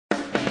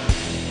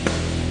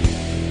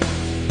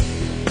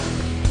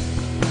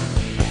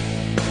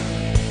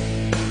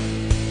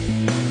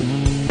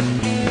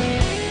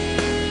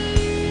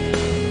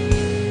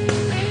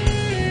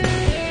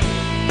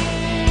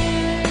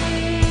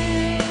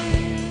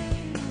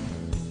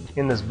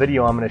In this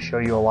video, I'm going to show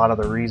you a lot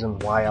of the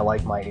reasons why I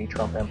like my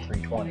Atrump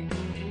M320.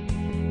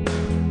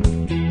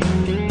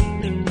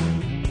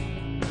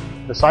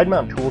 The side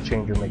mount tool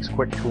changer makes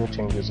quick tool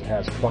changes and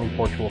has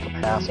 24 tool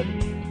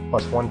capacity,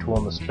 plus one tool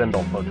in the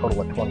spindle for a total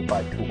of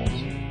 25 tools.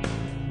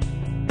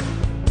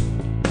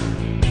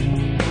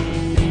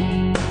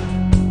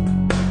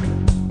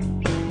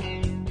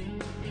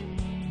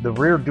 The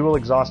rear dual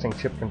exhausting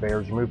chip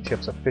conveyors remove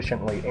chips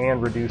efficiently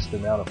and reduce the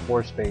amount of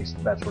floor space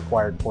that's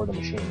required for the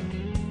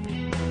machine.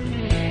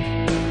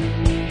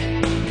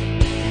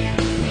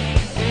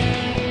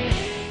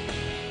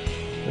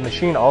 The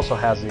machine also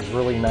has these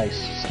really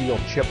nice steel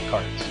chip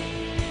carts.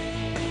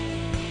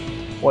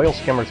 Oil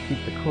skimmers keep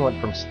the coolant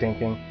from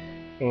stinking,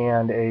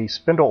 and a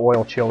spindle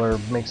oil chiller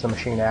makes the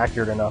machine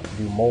accurate enough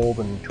to do mold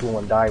and tool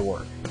and die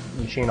work.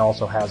 The machine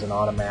also has an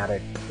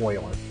automatic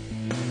oiler.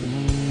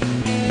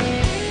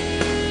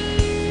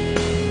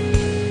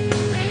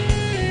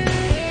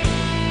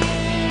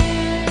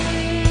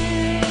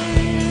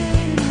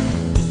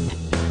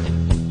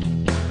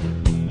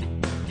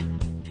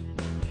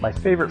 My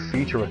favorite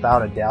feature,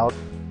 without a doubt,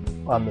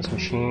 on this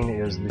machine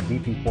is the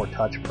DP4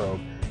 touch probe.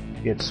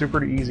 It's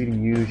super easy to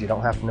use. You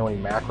don't have to know any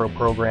macro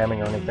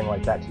programming or anything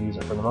like that to use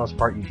it. For the most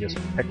part, you just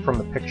pick from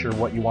the picture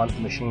what you want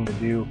the machine to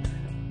do,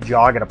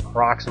 jog it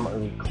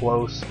approximately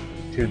close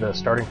to the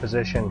starting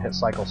position, hit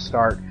cycle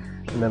start,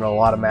 and then it'll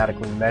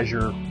automatically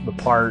measure the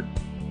part,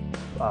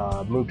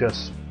 move to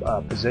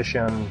a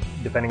position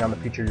depending on the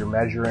feature you're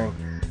measuring.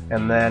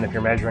 And then if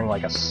you're measuring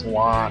like a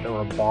slot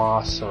or a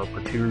boss or a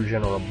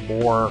protrusion or a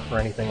bore or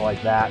anything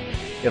like that,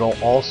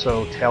 it'll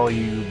also tell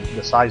you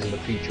the size of the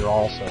feature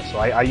also. So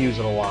I use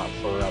it a lot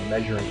for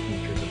measuring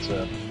features.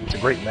 It's a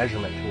great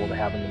measurement tool to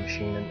have in the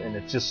machine, and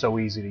it's just so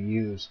easy to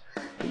use.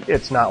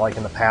 It's not like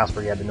in the past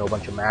where you had to know a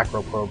bunch of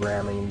macro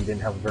programming and you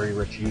didn't have a very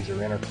rich user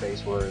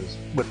interface, whereas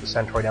with the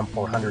Centroid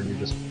M400 you're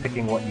just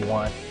picking what you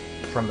want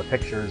from the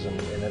pictures and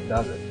it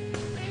does it.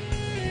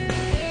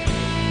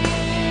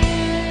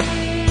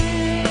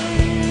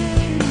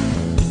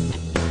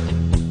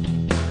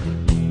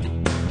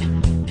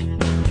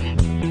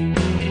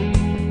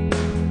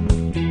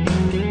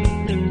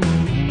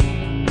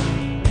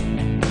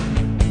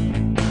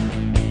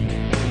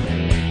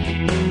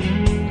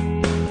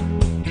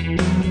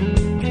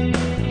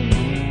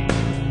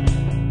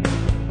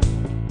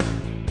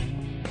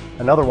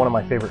 Another one of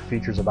my favorite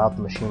features about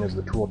the machine is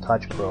the tool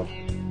touch probe.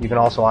 You can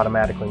also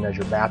automatically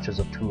measure batches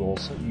of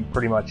tools. You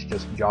pretty much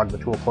just jog the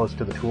tool close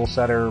to the tool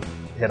setter,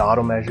 hit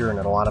auto measure, and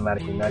it'll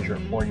automatically measure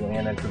it for you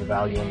and enter the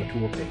value in the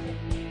tool table.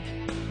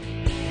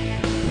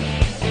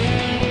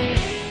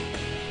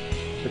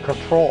 The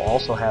control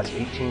also has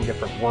 18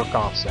 different work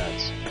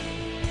offsets.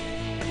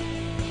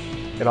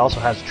 It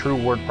also has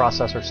true word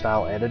processor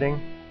style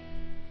editing,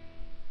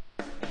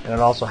 and it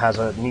also has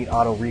a neat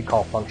auto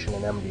recall function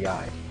in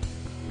MDI.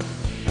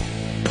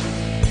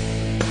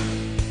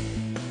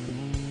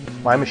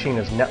 My machine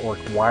is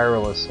networked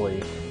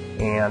wirelessly,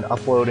 and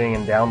uploading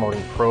and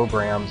downloading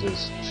programs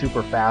is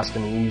super fast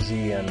and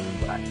easy, and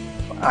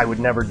I would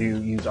never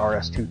use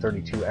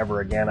RS-232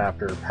 ever again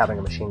after having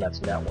a machine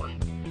that's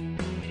networked.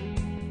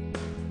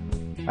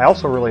 I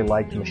also really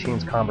like the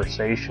machine's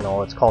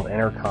conversational. It's called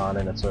Intercon,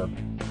 and it's a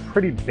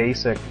pretty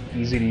basic,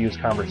 easy to use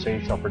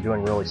conversational for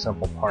doing really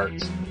simple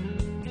parts.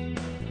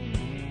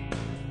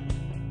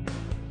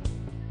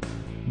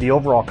 The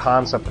overall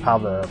concept of how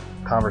the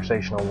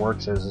conversational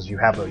works is you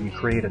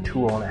create a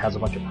tool and it has a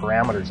bunch of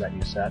parameters that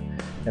you set,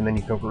 and then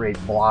you can create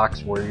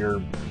blocks where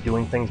you're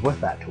doing things with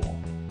that tool.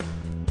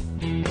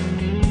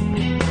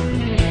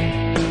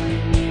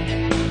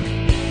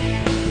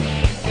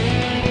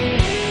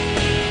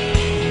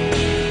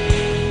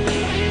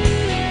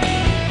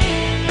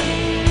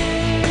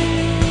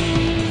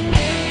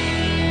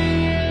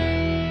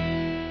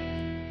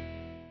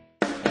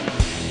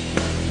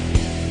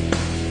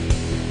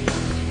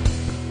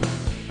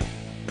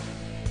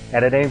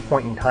 At any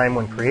point in time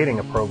when creating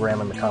a program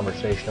in the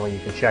conversational, you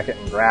can check it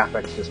in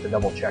graphics just to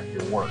double check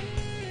your work.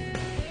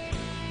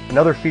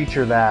 Another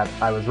feature that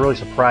I was really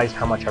surprised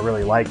how much I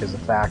really like is the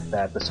fact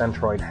that the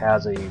Centroid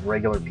has a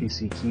regular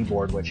PC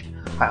keyboard, which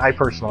I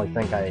personally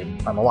think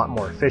I'm a lot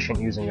more efficient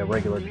using a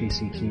regular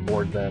PC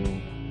keyboard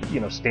than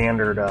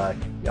standard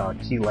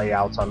key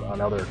layouts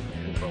on other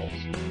controls.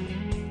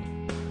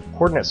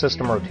 Coordinate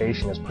system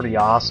rotation is pretty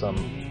awesome.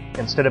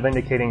 Instead of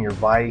indicating your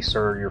vise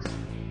or your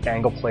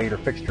angle plate or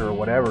fixture or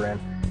whatever in,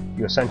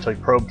 you essentially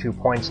probe 2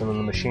 points and then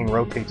the machine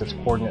rotates its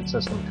coordinate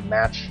system to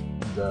match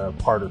the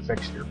part or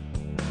fixture.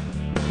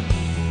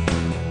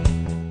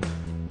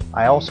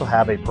 I also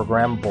have a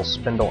programmable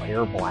spindle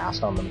air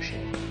blast on the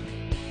machine.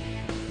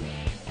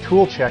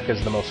 Tool check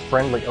is the most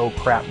friendly oh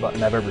crap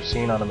button I've ever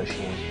seen on a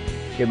machine.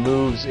 It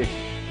moves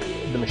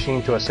the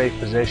machine to a safe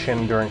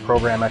position during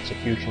program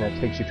execution. It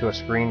takes you to a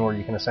screen where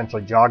you can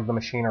essentially jog the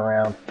machine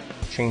around,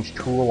 change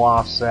tool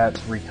offsets,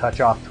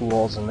 retouch off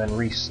tools, and then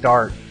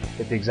restart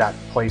at the exact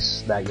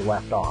place that you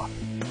left off.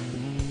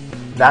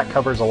 That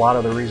covers a lot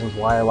of the reasons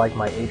why I like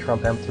my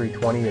Atrump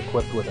M320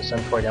 equipped with a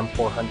Centroid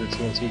M400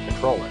 CNC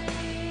controller.